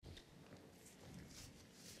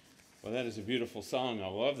Well, that is a beautiful song. I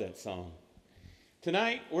love that song.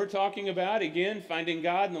 Tonight, we're talking about, again, finding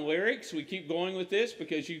God in the lyrics. We keep going with this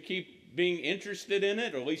because you keep being interested in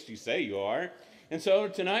it, or at least you say you are. And so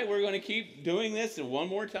tonight, we're going to keep doing this one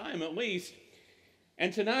more time at least.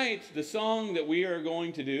 And tonight, the song that we are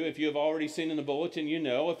going to do, if you have already seen in the bulletin, you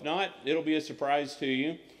know. If not, it'll be a surprise to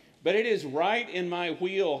you. But it is right in my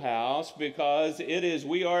wheelhouse because it is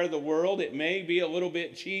We Are the World. It may be a little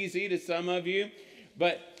bit cheesy to some of you,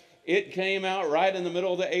 but it came out right in the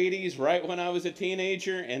middle of the 80s, right when I was a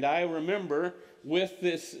teenager, and I remember with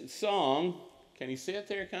this song, can you see it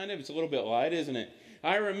there kind of? It's a little bit light, isn't it?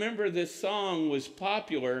 I remember this song was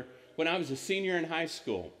popular when I was a senior in high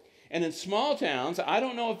school. And in small towns, I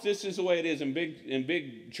don't know if this is the way it is in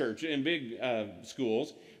big churches, in big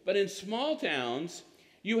schools, but in small towns,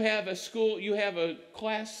 you have a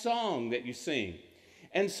class song that you sing.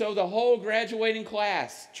 And so the whole graduating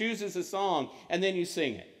class chooses a song, and then you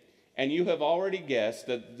sing it. And you have already guessed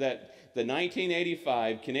that the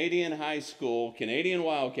 1985 Canadian high school, Canadian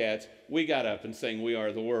Wildcats, we got up and sang We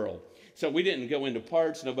Are the World. So we didn't go into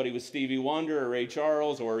parts. Nobody was Stevie Wonder or Ray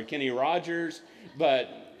Charles or Kenny Rogers,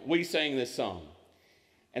 but we sang this song.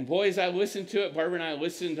 And boys, I listened to it. Barbara and I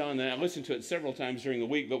listened to it several times during the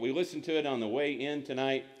week, but we listened to it on the way in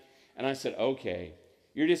tonight. And I said, okay,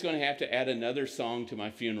 you're just going to have to add another song to my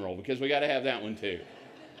funeral because we got to have that one too.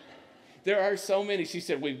 There are so many. She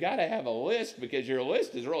said, we've got to have a list because your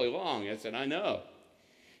list is really long. I said, I know.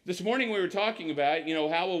 This morning we were talking about,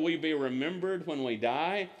 how will we be remembered when we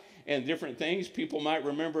die and different things people might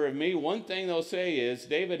remember of me. One thing they'll say is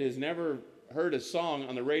David has never heard a song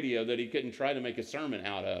on the radio that he couldn't try to make a sermon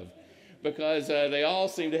out of because they all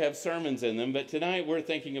seem to have sermons in them. But tonight we're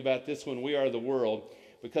thinking about this one, We Are the World,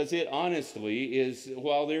 because it honestly is,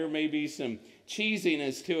 while there may be some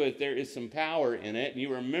cheesiness to it, there is some power in it. And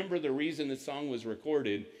you remember the reason the song was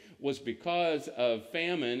recorded was because of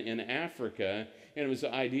famine in Africa. And it was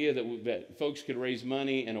the idea that folks could raise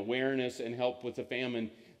money and awareness and help with the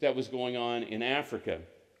famine that was going on in Africa.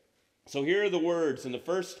 So here are the words. And the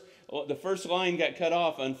first line got cut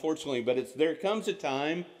off, unfortunately, but it's there comes a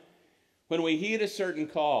time when we heed a certain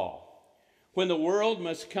call, when the world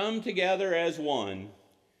must come together as one.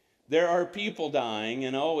 There are people dying,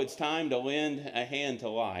 and it's time to lend a hand to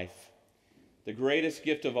life, the greatest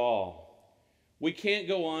gift of all. We can't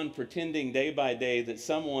go on pretending day by day that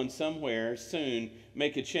someone somewhere soon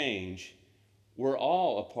make a change. We're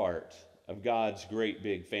all a part of God's great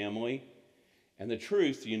big family, and the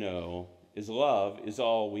truth, is love is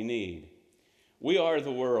all we need. We are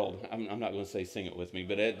the world. I'm not going to say sing it with me,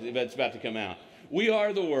 but it's about to come out. We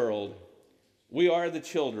are the world. We are the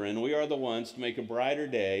children. We are the ones to make a brighter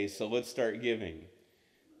day, so let's start giving.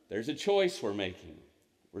 There's a choice we're making.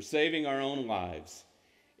 We're saving our own lives.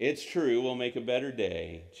 It's true, we'll make a better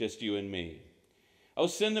day, just you and me. Oh,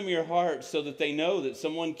 send them your heart so that they know that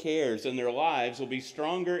someone cares and their lives will be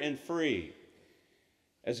stronger and free,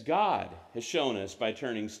 as God has shown us by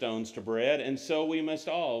turning stones to bread, and so we must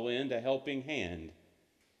all lend a helping hand.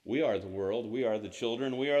 We are the world. We are the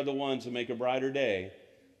children. We are the ones who make a brighter day.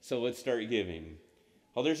 So let's start giving.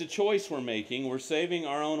 Well, there's a choice we're making. We're saving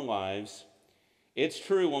our own lives. It's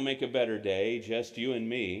true we'll make a better day, just you and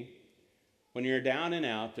me. When you're down and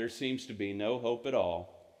out, there seems to be no hope at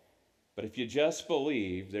all. But if you just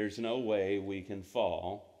believe, there's no way we can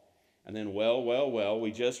fall. And then,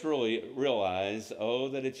 we just really realize,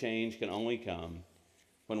 that a change can only come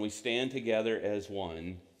when we stand together as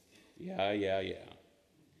one. Yeah.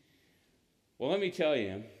 Well, let me tell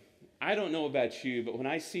you, I don't know about you, but when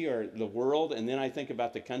I see the world and then I think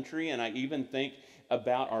about the country and I even think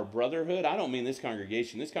about our brotherhood, I don't mean this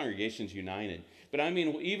congregation's united, but I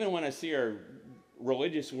mean even when I see our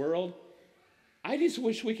religious world, I just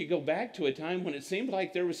wish we could go back to a time when it seemed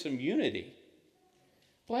like there was some unity.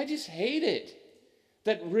 Well, I just hate it.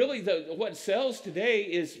 That really what sells today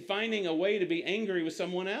is finding a way to be angry with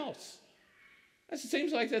someone else. It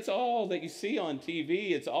seems like that's all that you see on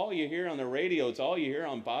TV. It's all you hear on the radio. It's all you hear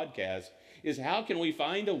on podcasts is how can we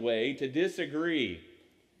find a way to disagree?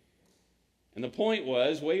 And the point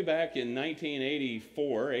was, way back in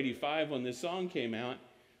 1984, 85, when this song came out,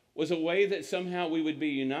 was a way that somehow we would be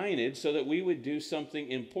united so that we would do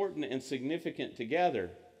something important and significant together.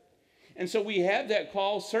 And so we have that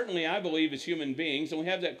call, certainly I believe, as human beings, and we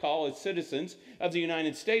have that call as citizens of the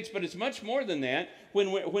United States, but it's much more than that.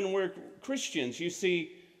 When we're Christians, you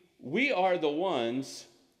see, we are the ones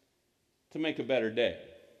to make a better day.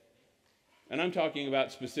 And I'm talking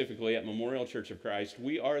about specifically at Memorial Church of Christ,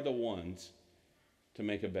 we are the ones to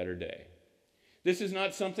make a better day. This is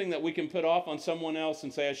not something that we can put off on someone else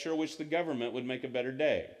and say, I sure wish the government would make a better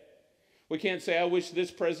day. We can't say, I wish this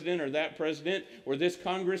president or that president or this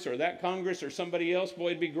Congress or that Congress or somebody else, boy,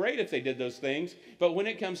 it'd be great if they did those things. But when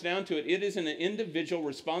it comes down to it, it is an individual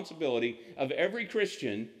responsibility of every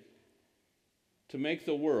Christian to make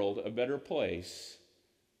the world a better place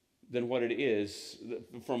than what it is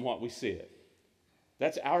from what we see it.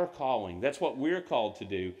 That's our calling. That's what we're called to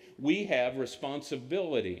do. We have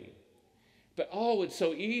responsibility. But it's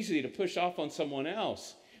so easy to push off on someone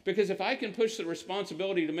else. Because if I can push the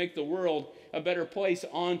responsibility to make the world a better place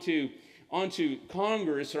onto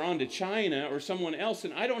Congress or onto China or someone else,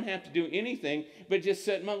 then I don't have to do anything but just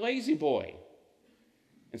set my lazy boy.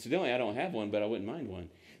 Incidentally, I don't have one, but I wouldn't mind one.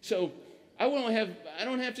 So I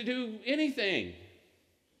don't have to do anything.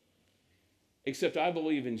 Except I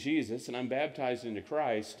believe in Jesus and I'm baptized into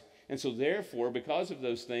Christ. And so therefore, because of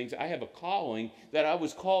those things, I have a calling that I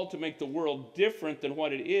was called to make the world different than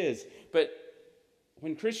what it is. But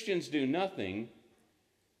when Christians do nothing,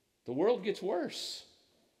 the world gets worse.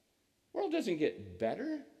 The world doesn't get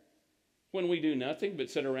better when we do nothing but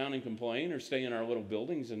sit around and complain or stay in our little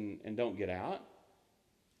buildings and don't get out.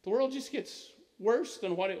 The world just gets worse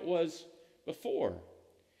than what it was before.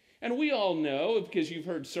 And we all know, because you've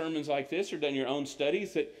heard sermons like this or done your own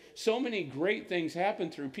studies, that so many great things happen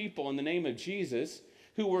through people in the name of Jesus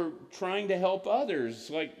who were trying to help others,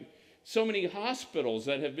 like so many hospitals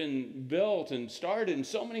that have been built and started, and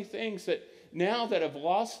so many things that now that have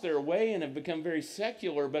lost their way and have become very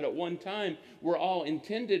secular, but at one time were all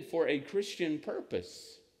intended for a Christian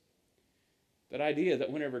purpose. That idea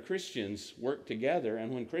that whenever Christians work together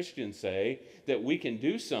and when Christians say that we can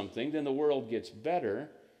do something, then the world gets better.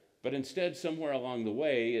 But instead, somewhere along the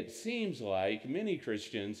way, it seems like many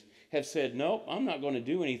Christians have said, nope, I'm not going to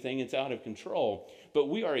do anything. It's out of control. But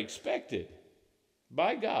we are expected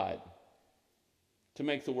by God to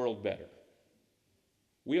make the world better.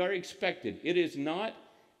 We are expected. It is not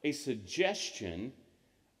a suggestion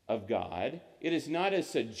of God. It is not a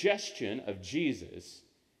suggestion of Jesus.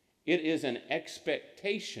 It is an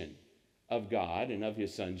expectation of God and of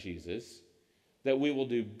his son Jesus that we will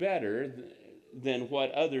do better than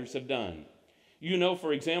what others have done. You know,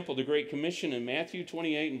 for example, the Great Commission in Matthew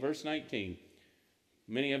 28 and verse 19.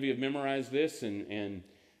 Many of you have memorized this, and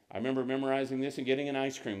I remember memorizing this and getting an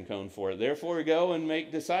ice cream cone for it. Therefore, go and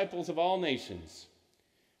make disciples of all nations,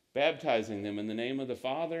 baptizing them in the name of the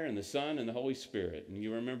Father and the Son and the Holy Spirit. And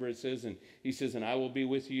you remember it says, and I will be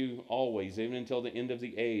with you always, even until the end of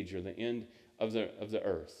the age or the end of the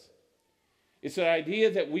earth. It's the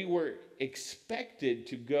idea that we were expected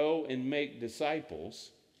to go and make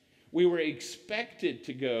disciples. We were expected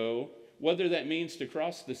to go, whether that means to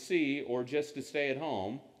cross the sea or just to stay at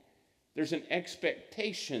home. There's an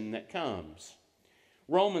expectation that comes.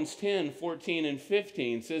 Romans 10, 14, and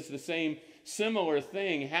 15 says the same similar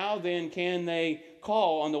thing. How then can they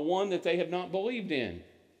call on the one that they have not believed in?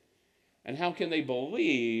 And how can they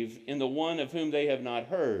believe in the one of whom they have not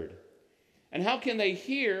heard? And how can they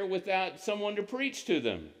hear without someone to preach to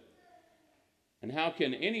them? And how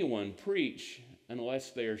can anyone preach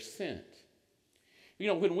unless they are sent? You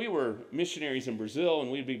know, when we were missionaries in Brazil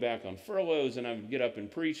and we'd be back on furloughs and I would get up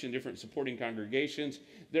and preach in different supporting congregations,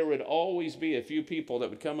 there would always be a few people that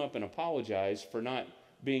would come up and apologize for not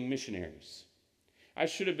being missionaries. I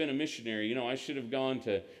should have been a missionary. You know, I should have gone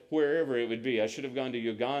to wherever it would be. I should have gone to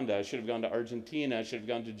Uganda. I should have gone to Argentina. I should have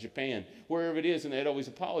gone to Japan, wherever it is, and they'd always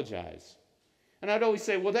apologize. And I'd always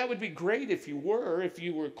say, well, that would be great if you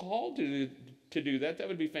were called to do that. That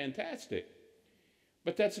would be fantastic.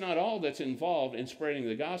 But that's not all that's involved in spreading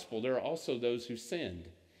the gospel. There are also those who send.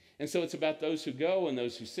 And so it's about those who go and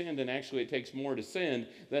those who send, and actually it takes more to send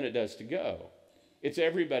than it does to go. It's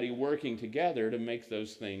everybody working together to make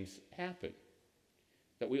those things happen.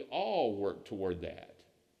 That we all work toward that.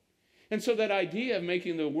 And so that idea of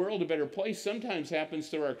making the world a better place sometimes happens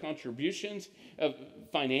through our contributions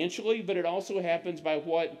financially, but it also happens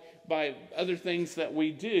by other things that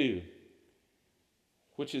we do,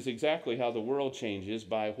 which is exactly how the world changes,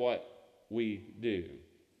 by what we do.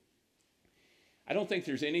 I don't think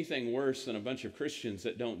there's anything worse than a bunch of Christians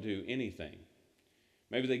that don't do anything.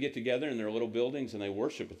 Maybe they get together in their little buildings and they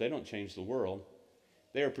worship, but they don't change the world.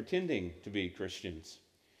 They are pretending to be Christians.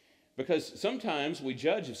 Because sometimes we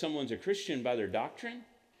judge if someone's a Christian by their doctrine,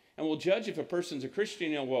 and we'll judge if a person's a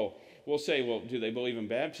Christian, we'll say, well, do they believe in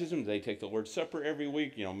baptism? Do they take the Lord's Supper every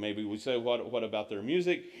week? Maybe we say, what about their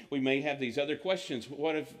music? We may have these other questions.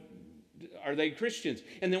 Are they Christians?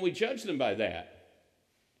 And then we judge them by that.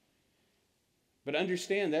 But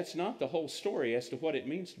understand, that's not the whole story as to what it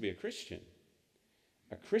means to be a Christian.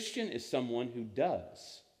 A Christian is someone who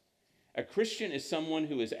does. A Christian is someone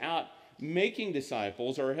who is out making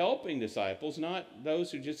disciples or helping disciples, not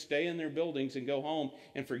those who just stay in their buildings and go home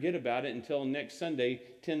and forget about it until next Sunday,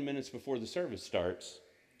 10 minutes before the service starts.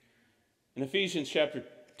 In Ephesians chapter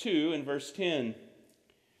 2 and verse 10,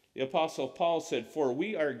 the Apostle Paul said, "For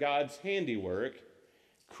we are God's handiwork,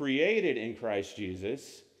 created in Christ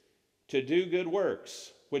Jesus, to do good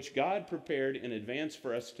works, which God prepared in advance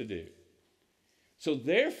for us to do." So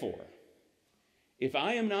therefore, if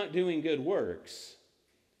I am not doing good works,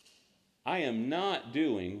 I am not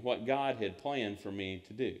doing what God had planned for me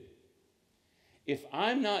to do. If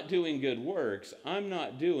I'm not doing good works, I'm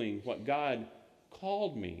not doing what God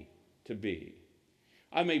called me to be.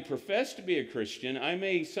 I may profess to be a Christian. I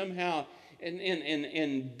may somehow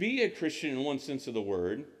and be a Christian in one sense of the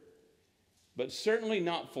word, but certainly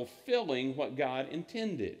not fulfilling what God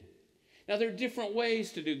intended. Now, there are different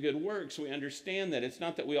ways to do good works. We understand that. It's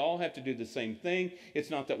not that we all have to do the same thing. It's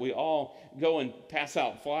not that we all go and pass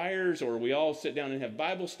out flyers or we all sit down and have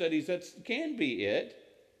Bible studies. That can be it.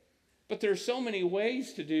 But there are so many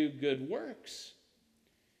ways to do good works.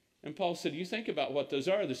 And Paul said, you think about what those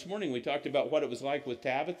are. This morning we talked about what it was like with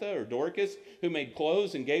Tabitha or Dorcas, who made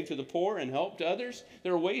clothes and gave to the poor and helped others.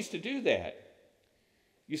 There are ways to do that.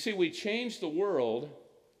 You see, we change the world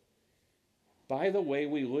by the way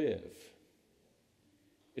we live.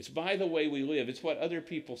 It's by the way we live. It's what other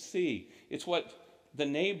people see. It's what the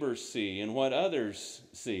neighbors see and what others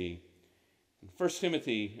see. 1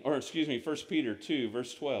 Peter 2,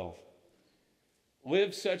 verse 12.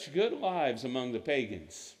 Live such good lives among the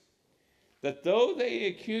pagans, that though they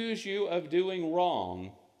accuse you of doing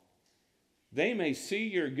wrong, they may see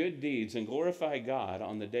your good deeds and glorify God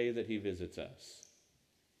on the day that he visits us.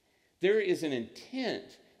 There is an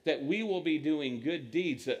intent that we will be doing good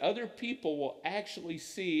deeds, that other people will actually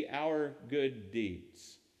see our good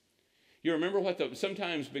deeds. You remember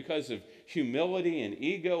sometimes because of humility and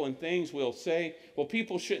ego and things, we'll say, well,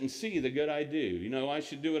 people shouldn't see the good I do. You know, I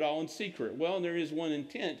should do it all in secret. Well, there is one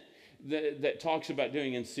intent that talks about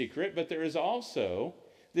doing in secret, but there is also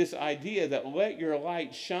this idea that let your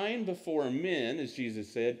light shine before men, as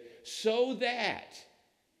Jesus said, so that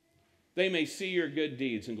they may see your good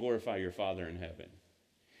deeds and glorify your Father in heaven.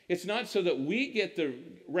 It's not so that we get the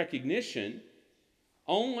recognition,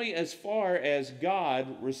 only as far as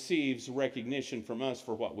God receives recognition from us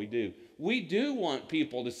for what we do. We do want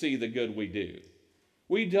people to see the good we do.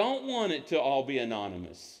 We don't want it to all be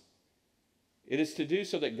anonymous. It is to do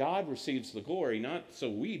so that God receives the glory, not so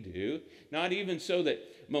we do, not even so that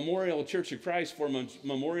Memorial Church of Christ, for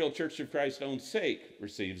Memorial Church of Christ's own sake,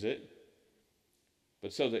 receives it,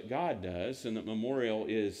 but so that God does, and that Memorial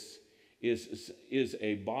is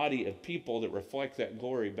a body of people that reflect that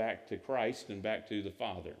glory back to Christ and back to the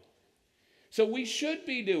Father. So we should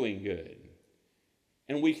be doing good.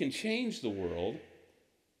 And we can change the world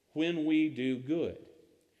when we do good,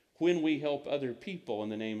 when we help other people in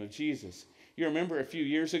the name of Jesus. You remember a few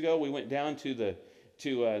years ago we went down to the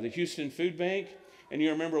Houston Food Bank, and you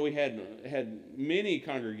remember we had many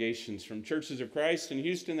congregations from Churches of Christ in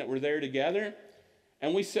Houston that were there together,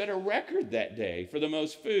 and we set a record that day for the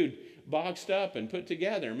most food boxed up and put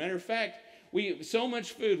together. Matter of fact, so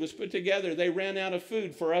much food was put together, they ran out of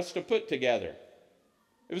food for us to put together.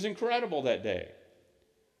 It was incredible that day.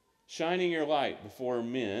 Shining your light before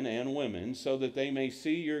men and women so that they may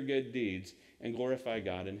see your good deeds and glorify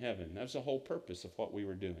God in heaven. That was the whole purpose of what we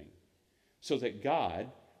were doing. So that God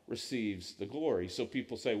receives the glory. So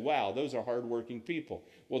people say, wow, those are hardworking people.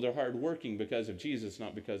 Well, they're hardworking because of Jesus,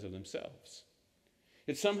 not because of themselves.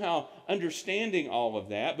 It's somehow understanding all of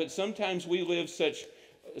that, but sometimes we live such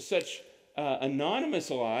anonymous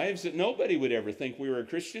lives that nobody would ever think we were a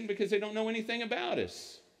Christian because they don't know anything about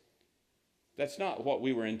us. That's not what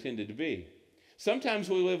we were intended to be. Sometimes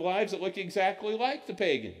we live lives that look exactly like the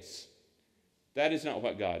pagans. That is not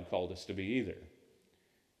what God called us to be either.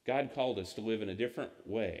 God called us to live in a different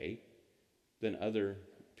way than other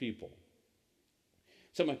people.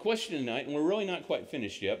 So my question tonight, and we're really not quite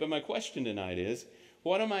finished yet, but my question tonight is,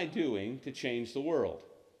 what am I doing to change the world?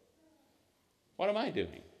 What am I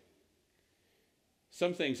doing?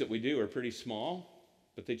 Some things that we do are pretty small,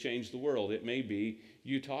 but they change the world. It may be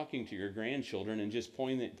you talking to your grandchildren and just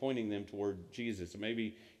pointing them toward Jesus. It may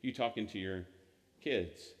be you talking to your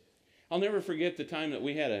kids. I'll never forget the time that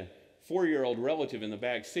we had a 4-year-old relative in the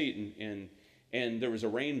back seat, and there was a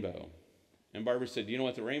rainbow. And Barbara said, do you know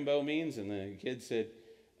what the rainbow means? And the kid said,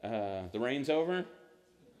 the rain's over?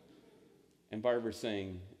 And Barbara's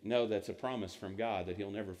saying, no, that's a promise from God that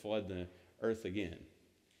he'll never flood the earth again.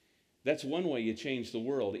 That's one way you change the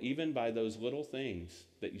world, even by those little things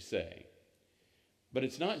that you say. But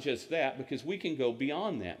it's not just that, because we can go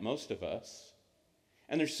beyond that, most of us.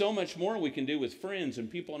 And there's so much more we can do with friends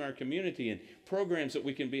and people in our community and programs that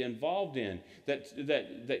we can be involved in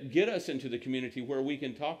that get us into the community where we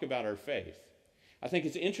can talk about our faith. I think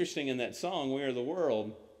it's interesting in that song, We Are the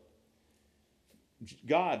World,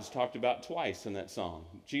 God's talked about twice in that song.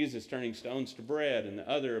 Jesus turning stones to bread, and the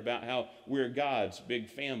other about how we're God's big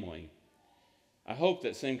family. I hope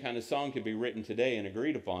that same kind of song could be written today and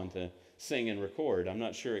agreed upon to sing and record. I'm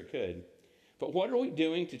not sure it could. But what are we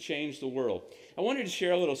doing to change the world? I wanted to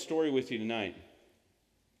share a little story with you tonight.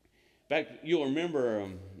 You'll remember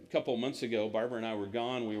a couple of months ago, Barbara and I were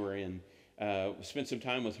gone. We were spent some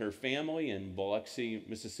time with her family in Biloxi,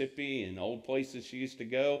 Mississippi, and old places she used to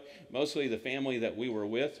go. Mostly the family that we were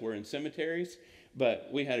with were in cemeteries, but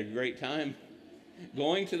we had a great time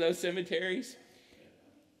going to those cemeteries.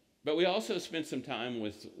 But we also spent some time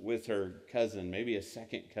with her cousin, maybe a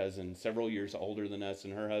second cousin, several years older than us,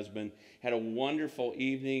 and her husband. Had a wonderful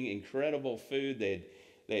evening, incredible food. They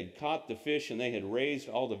had caught the fish, and they had raised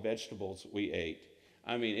all the vegetables we ate.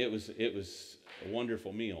 I mean, it was a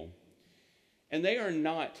wonderful meal. And they are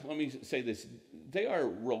not, let me say this, they are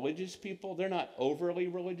religious people. They're not overly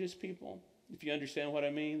religious people, if you understand what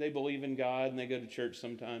I mean. They believe in God, and they go to church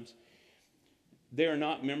sometimes. They are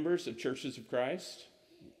not members of Churches of Christ.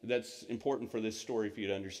 That's important for this story for you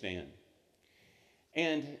to understand.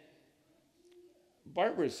 And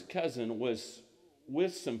Barbara's cousin was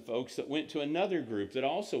with some folks that went to another group that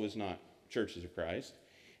also was not Churches of Christ.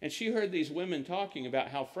 And she heard these women talking about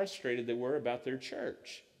how frustrated they were about their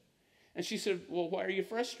church. And she said, well, why are you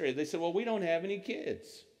frustrated? They said, well, we don't have any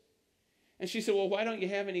kids. And she said, well, why don't you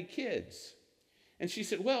have any kids? And she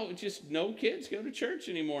said, well, just no kids go to church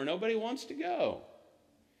anymore. Nobody wants to go.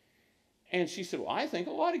 And she said, well, I think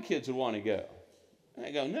a lot of kids would want to go. And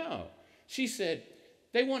I go, no. She said,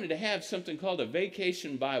 they wanted to have something called a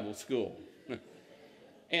vacation Bible school.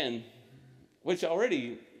 And which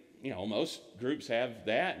already, most groups have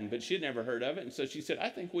that, but she'd never heard of it. And so she said, I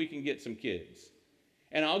think we can get some kids.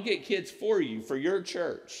 And I'll get kids for you, for your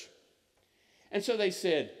church. And so they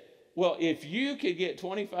said, well, if you could get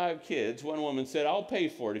 25 kids, one woman said, I'll pay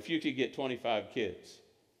for it if you could get 25 kids.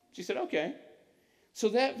 She said, okay. So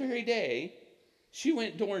that very day, she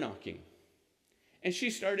went door knocking. And she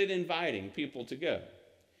started inviting people to go.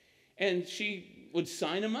 And she would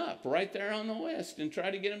sign them up right there on the list and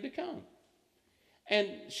try to get them to come. And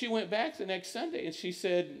she went back the next Sunday, and she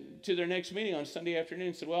said to their next meeting on Sunday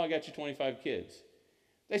afternoon, said, well, I got you 25 kids.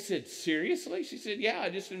 They said, seriously? She said, yeah, I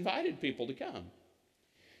just invited people to come.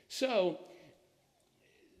 So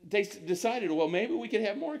they decided, well, maybe we could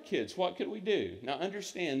have more kids. What could we do? Now,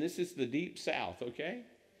 understand, this is the deep South, okay?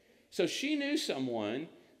 So she knew someone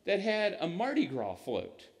that had a Mardi Gras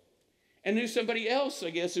float and knew somebody else, I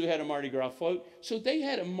guess, who had a Mardi Gras float. So they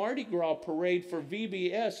had a Mardi Gras parade for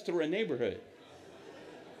VBS through a neighborhood.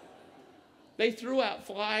 They threw out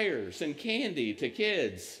flyers and candy to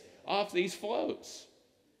kids off these floats.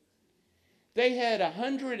 They had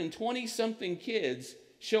 120-something kids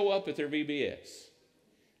show up at their VBS.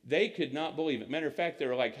 They could not believe it. Matter of fact, they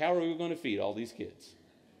were like, how are we going to feed all these kids?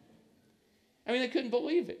 I mean, they couldn't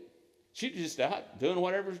believe it. She just out doing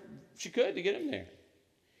whatever she could to get them there.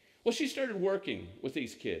 Well, she started working with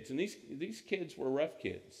these kids, and these kids were rough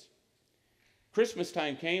kids. Christmas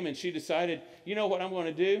time came, and she decided, you know what I'm going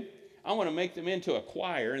to do? I want to make them into a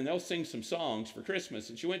choir, and they'll sing some songs for Christmas.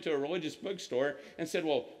 And she went to a religious bookstore and said,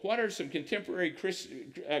 well, what are some contemporary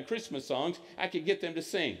Christmas songs I could get them to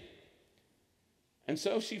sing? And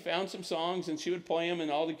so she found some songs, and she would play them, and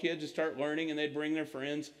all the kids would start learning, and they'd bring their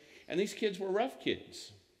friends. And these kids were rough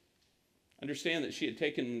kids. Understand that she had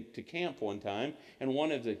taken to camp one time, and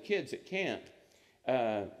one of the kids at camp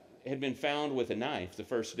had been found with a knife the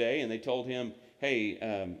first day, and they told him,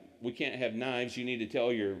 hey, we can't have knives. You need to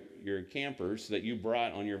tell your campers that you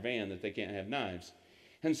brought on your van that they can't have knives.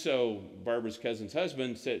 And so Barbara's cousin's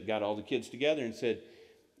husband got all the kids together and said,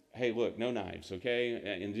 hey, look, no knives,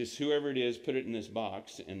 okay? And just whoever it is, put it in this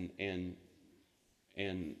box, and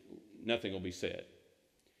nothing will be said.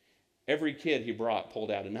 Every kid he brought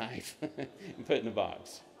pulled out a knife and put it in the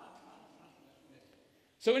box.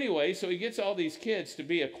 So anyway, so he gets all these kids to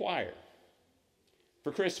be a choir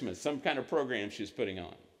for Christmas, some kind of program she was putting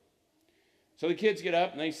on. So the kids get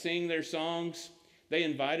up and they sing their songs. They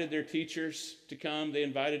invited their teachers to come. They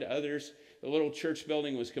invited others. The little church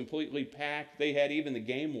building was completely packed. They had even the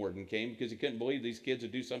game warden came because he couldn't believe these kids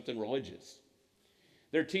would do something religious.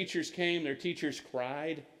 Their teachers came. Their teachers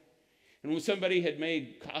cried. And when somebody had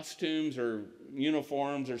made costumes or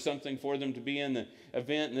uniforms or something for them to be in the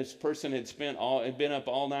event, and this person had been up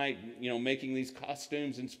all night, making these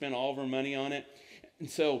costumes and spent all of her money on it. And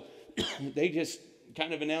so they just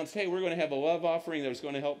kind of announced, hey, we're going to have a love offering that was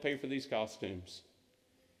going to help pay for these costumes.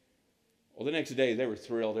 Well, the next day they were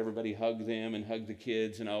thrilled. Everybody hugged them and hugged the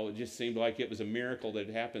kids, and it just seemed like it was a miracle that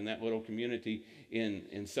had happened in that little community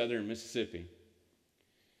in southern Mississippi.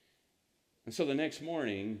 And so the next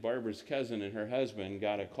morning, Barbara's cousin and her husband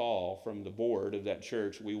got a call from the board of that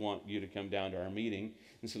church. We want you to come down to our meeting.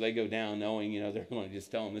 And so they go down knowing, they're going to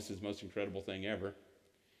just tell them this is the most incredible thing ever.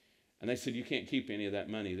 And they said, you can't keep any of that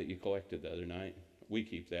money that you collected the other night. We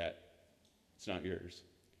keep that. It's not yours.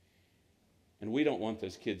 And we don't want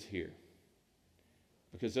those kids here,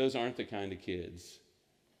 because those aren't the kind of kids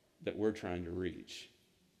that we're trying to reach.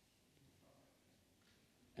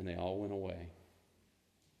 And they all went away.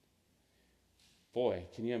 Boy,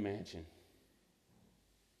 can you imagine?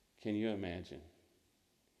 Can you imagine?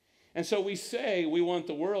 And so we say we want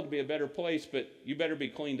the world to be a better place, but you better be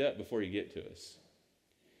cleaned up before you get to us.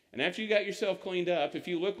 And after you got yourself cleaned up, if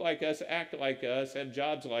you look like us, act like us, have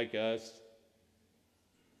jobs like us,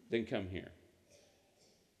 then come here.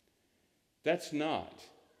 That's not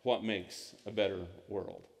what makes a better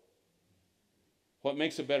world. What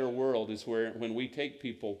makes a better world is when we take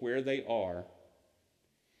people where they are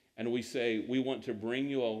and we say, we want to bring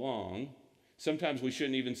you along. Sometimes we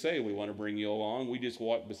shouldn't even say we want to bring you along. We just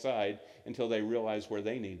walk beside until they realize where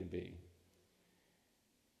they need to be.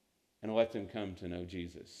 And let them come to know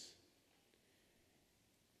Jesus.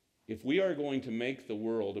 If we are going to make the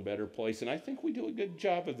world a better place, and I think we do a good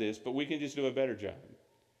job of this, but we can just do a better job,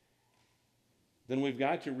 then we've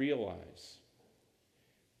got to realize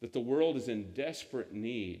that the world is in desperate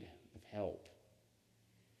need of help.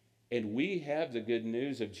 And we have the good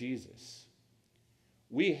news of Jesus.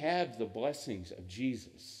 We have the blessings of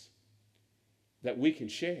Jesus that we can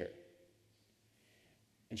share.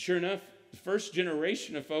 And sure enough, the first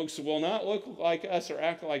generation of folks will not look like us or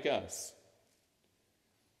act like us.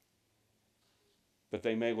 But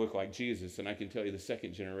they may look like Jesus. And I can tell you the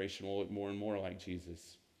second generation will look more and more like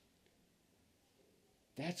Jesus.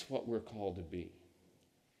 That's what we're called to be.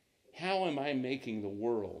 How am I making the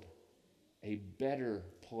world a better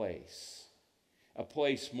place? A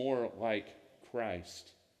place more like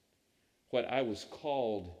Christ. What I was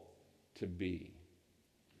called to be.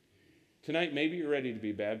 Tonight, maybe you're ready to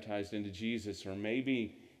be baptized into Jesus, or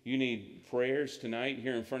maybe you need prayers tonight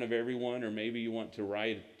here in front of everyone, or maybe you want to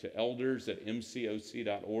write to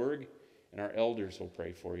elders@mcoc.org, and our elders will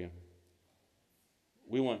pray for you.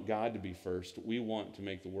 We want God to be first. We want to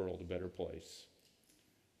make the world a better place.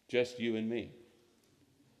 Just you and me.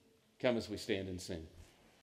 Come as we stand and sing.